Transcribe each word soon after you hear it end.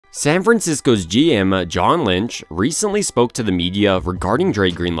San Francisco's GM, John Lynch, recently spoke to the media regarding Dre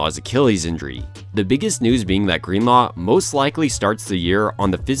Greenlaw's Achilles injury. The biggest news being that Greenlaw most likely starts the year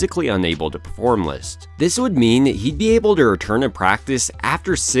on the physically unable to perform list. This would mean he'd be able to return to practice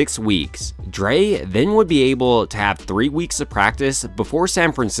after 6 weeks. Dre then would be able to have 3 weeks of practice before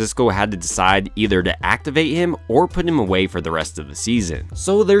San Francisco had to decide either to activate him or put him away for the rest of the season.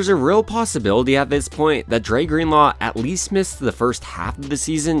 So there's a real possibility at this point that Dre Greenlaw at least missed the first half of the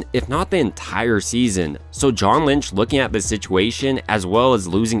season, if not the entire season. So John Lynch, looking at the situation as well as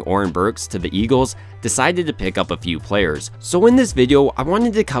losing Oren Burks to the Eagles, decided to pick up a few players. So in this video, I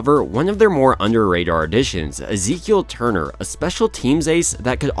wanted to cover one of their more under-radar additions, Ezekiel Turner, a special teams ace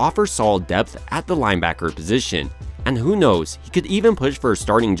that could offer solid depth at the linebacker position. And who knows, he could even push for a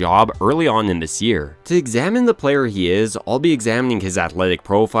starting job early on in this year. To examine the player he is, I'll be examining his athletic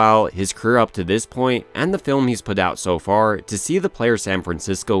profile, his career up to this point, and the film he's put out so far to see the player San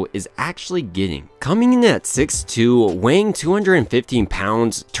Francisco is actually getting. Coming in at 6'2", weighing 215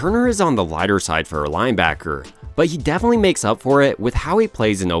 pounds, Turner is on the lighter side for a linebacker, but he definitely makes up for it with how he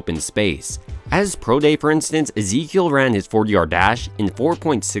plays in open space. At his pro day, for instance, Ezekiel ran his 40-yard dash in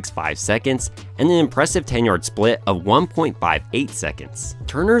 4.65 seconds and an impressive 10-yard split of 1.58 seconds.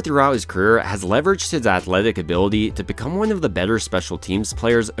 Turner throughout his career has leveraged his athletic ability to become one of the better special teams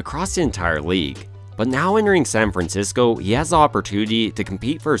players across the entire league. But now entering San Francisco, he has the opportunity to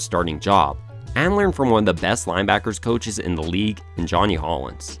compete for a starting job and learn from one of the best linebackers coaches in the league in Johnny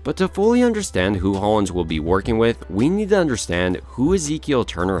Hollins. But to fully understand who Hollins will be working with, we need to understand who Ezekiel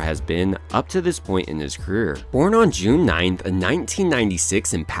Turner has been up to this point in his career. Born on June 9th,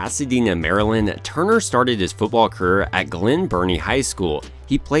 1996 in Pasadena, Maryland, Turner started his football career at Glen Burnie High School.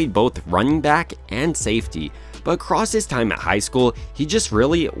 He played both running back and safety, but across his time at high school, he just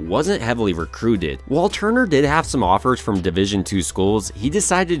really wasn't heavily recruited. While Turner did have some offers from Division II schools, he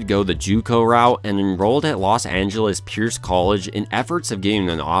decided to go the JUCO route and enrolled at Los Angeles Pierce College in efforts of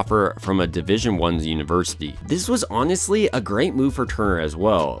getting an offer from a Division I university. This was honestly a great move for Turner as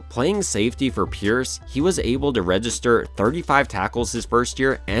well. Playing safety for Pierce, he was able to register 35 tackles his first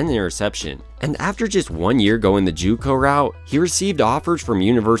year and an interception. And after just 1 year going the JUCO route, he received offers from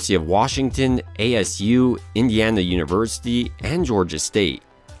University of Washington, ASU, Indiana University, and Georgia State.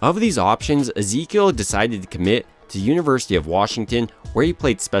 Of these options, Ezekiel decided to commit to University of Washington, where he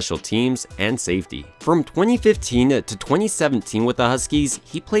played special teams and safety. From 2015 to 2017 with the Huskies,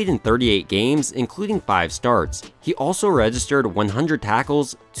 he played in 38 games, including 5 starts. He also registered 100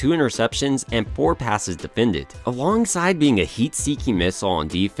 tackles, 2 interceptions, and 4 passes defended. Alongside being a heat-seeking missile on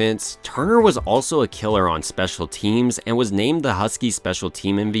defense, Turner was also a killer on special teams and was named the Huskies Special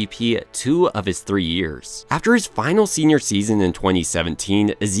Team MVP 2 of his 3 years. After his final senior season in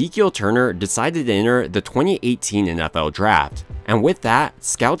 2017, Ezekiel Turner decided to enter the 2018 NFL Draft. And with that,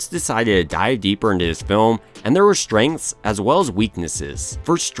 scouts decided to dive deeper into his film, and there were strengths as well as weaknesses.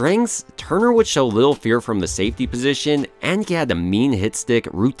 For strengths, Turner would show little fear from the safety position, and he had a mean hit stick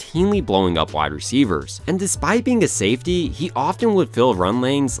routinely blowing up wide receivers. And despite being a safety, he often would fill run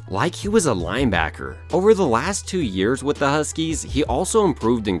lanes like he was a linebacker. Over the last 2 years with the Huskies, he also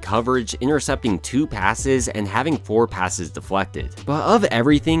improved in coverage, intercepting 2 passes and having 4 passes deflected. But of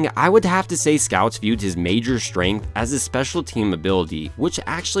everything, I would have to say scouts viewed his major strength as his special team ability, which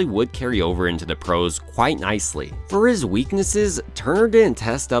actually would carry over into the pros quite nicely. For his weaknesses, Turner didn't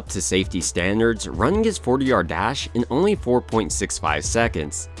test up to safety standards, running his 40-yard dash in only 4.65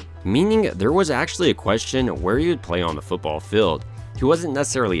 seconds, meaning there was actually a question where he would play on the football field. He wasn't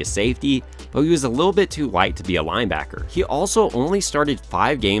necessarily a safety, but he was a little bit too light to be a linebacker. He also only started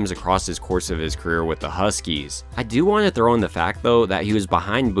 5 games across his course of his career with the Huskies. I do want to throw in the fact though that he was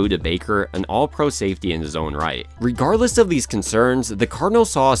behind Budda Baker, an all-pro safety in his own right. Regardless of these concerns, the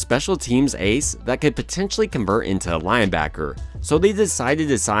Cardinals saw a special teams ace that could potentially convert into a linebacker. So they decided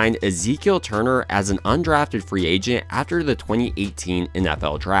to sign Ezekiel Turner as an undrafted free agent after the 2018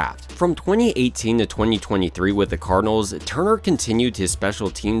 NFL Draft. From 2018 to 2023 with the Cardinals, Turner continued his special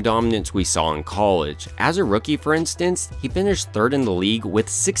team dominance we saw in college. As a rookie, for instance, he finished 3rd in the league with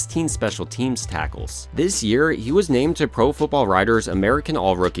 16 special teams tackles. This year, he was named to Pro Football Writers' American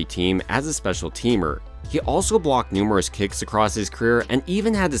All-Rookie team as a special teamer. He also blocked numerous kicks across his career and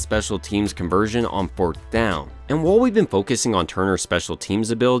even had the special teams conversion on 4th down. And while we've been focusing on Turner's special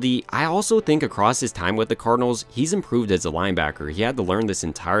teams ability, I also think across his time with the Cardinals, he's improved as a linebacker. He had to learn this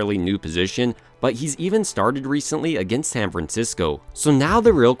entirely new position, but he's even started recently against San Francisco. So now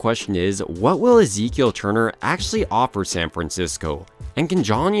the real question is, what will Ezekiel Turner actually offer San Francisco? And can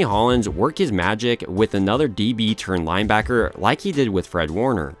Johnny Hollins work his magic with another DB turned linebacker like he did with Fred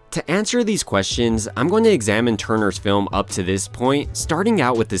Warner? To answer these questions, I'm going to examine Turner's film up to this point, starting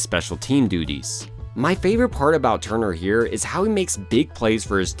out with his special team duties. My favorite part about Turner here is how he makes big plays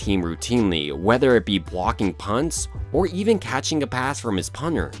for his team routinely, whether it be blocking punts or even catching a pass from his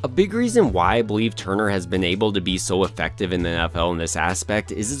punter. A big reason why I believe Turner has been able to be so effective in the NFL in this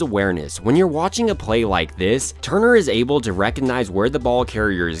aspect is his awareness. When you're watching a play like this, Turner is able to recognize where the ball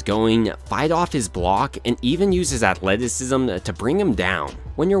carrier is going, fight off his block, and even use his athleticism to bring him down.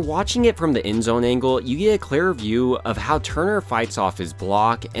 When you're watching it from the end zone angle, you get a clear view of how Turner fights off his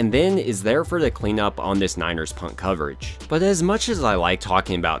block and then is there for the cleanup on this Niners punt coverage. But as much as I like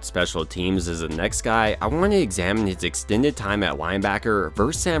talking about special teams as the next guy, I want to examine his extended time at linebacker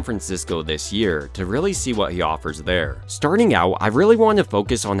versus San Francisco this year to really see what he offers there. Starting out, I really want to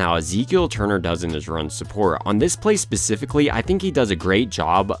focus on how Ezekiel Turner does in his run support. On this play specifically, I think he does a great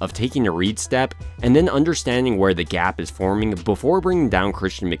job of taking a read step and then understanding where the gap is forming before bringing down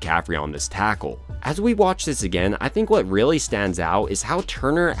Christian McCaffrey on this tackle. As we watch this again, I think what really stands out is how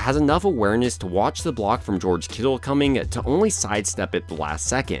Turner has enough awareness to watch the block from George Kittle coming to only sidestep it the last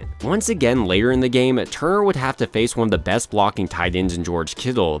second. Once again, later in the game, Turner would have to face one of the best blocking tight ends in George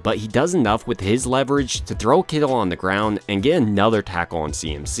Kittle, but he does enough with his leverage to throw Kittle on the ground and get another tackle on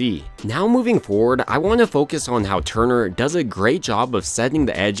CMC. Now moving forward, I want to focus on how Turner does a great job of setting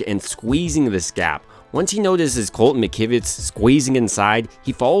the edge and squeezing this gap. Once he notices Colton McKivitz squeezing inside,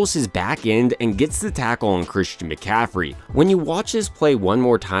 he follows his back end and gets the tackle on Christian McCaffrey. When you watch this play one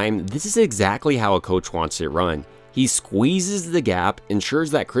more time, this is exactly how a coach wants it run. He squeezes the gap,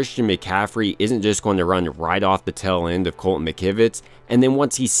 ensures that Christian McCaffrey isn't just going to run right off the tail end of Colton McKivitz, and then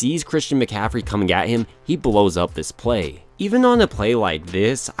once he sees Christian McCaffrey coming at him, he blows up this play. Even on a play like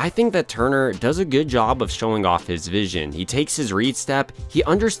this, I think that Turner does a good job of showing off his vision. He takes his read step, he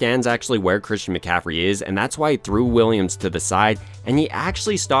understands actually where Christian McCaffrey is, and that's why he threw Williams to the side, and he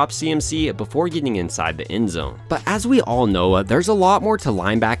actually stopped CMC before getting inside the end zone. But as we all know, there's a lot more to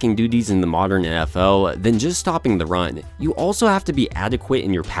linebacking duties in the modern NFL than just stopping the run. You also have to be adequate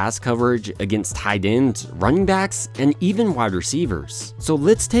in your pass coverage against tight ends, running backs, and even wide receivers. So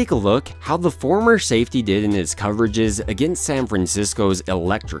let's take a look how the former safety did in his coverages against San Francisco's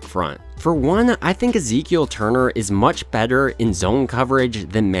electric front. For one, I think Ezekiel Turner is much better in zone coverage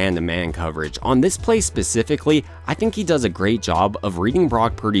than man-to-man coverage. On this play specifically, I think he does a great job of reading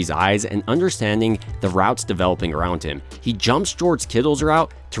Brock Purdy's eyes and understanding the routes developing around him. He jumps George Kittle's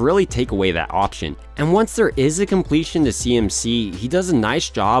route to really take away that option. And once there is a completion to CMC, he does a nice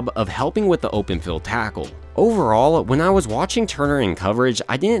job of helping with the open field tackle. Overall, when I was watching Turner in coverage,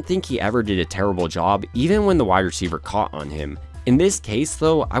 I didn't think he ever did a terrible job, even when the wide receiver caught on him. In this case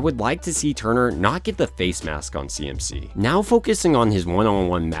though, I would like to see Turner not get the face mask on CMC. Now focusing on his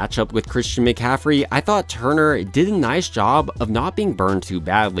one-on-one matchup with Christian McCaffrey, I thought Turner did a nice job of not being burned too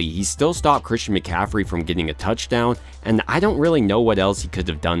badly. He still stopped Christian McCaffrey from getting a touchdown, and I don't really know what else he could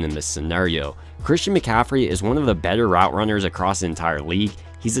have done in this scenario. Christian McCaffrey is one of the better route runners across the entire league.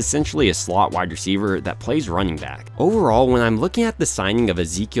 He's essentially a slot wide receiver that plays running back. Overall, when I'm looking at the signing of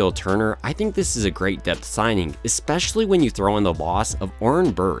Ezekiel Turner, I think this is a great depth signing, especially when you throw in the loss of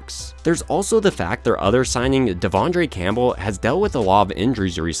Oren Burks. There's also the fact their other signing, Devondre Campbell, has dealt with a lot of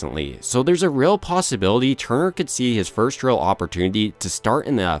injuries recently, so there's a real possibility Turner could see his first real opportunity to start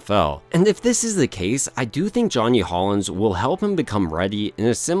in the NFL. And if this is the case, I do think Johnny Hollins will help him become ready in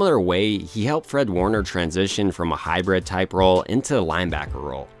a similar way he helped Fred Warner transition from a hybrid type role into a linebacker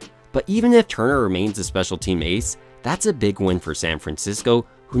role. But even if Turner remains a special team ace, that's a big win for San Francisco,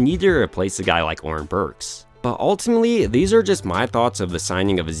 who need to replace a guy like Oren Burks. But ultimately, these are just my thoughts of the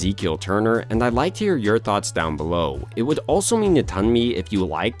signing of Ezekiel Turner, and I'd like to hear your thoughts down below. It would also mean a ton to me if you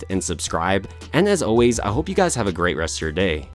liked and subscribed, and as always, I hope you guys have a great rest of your day.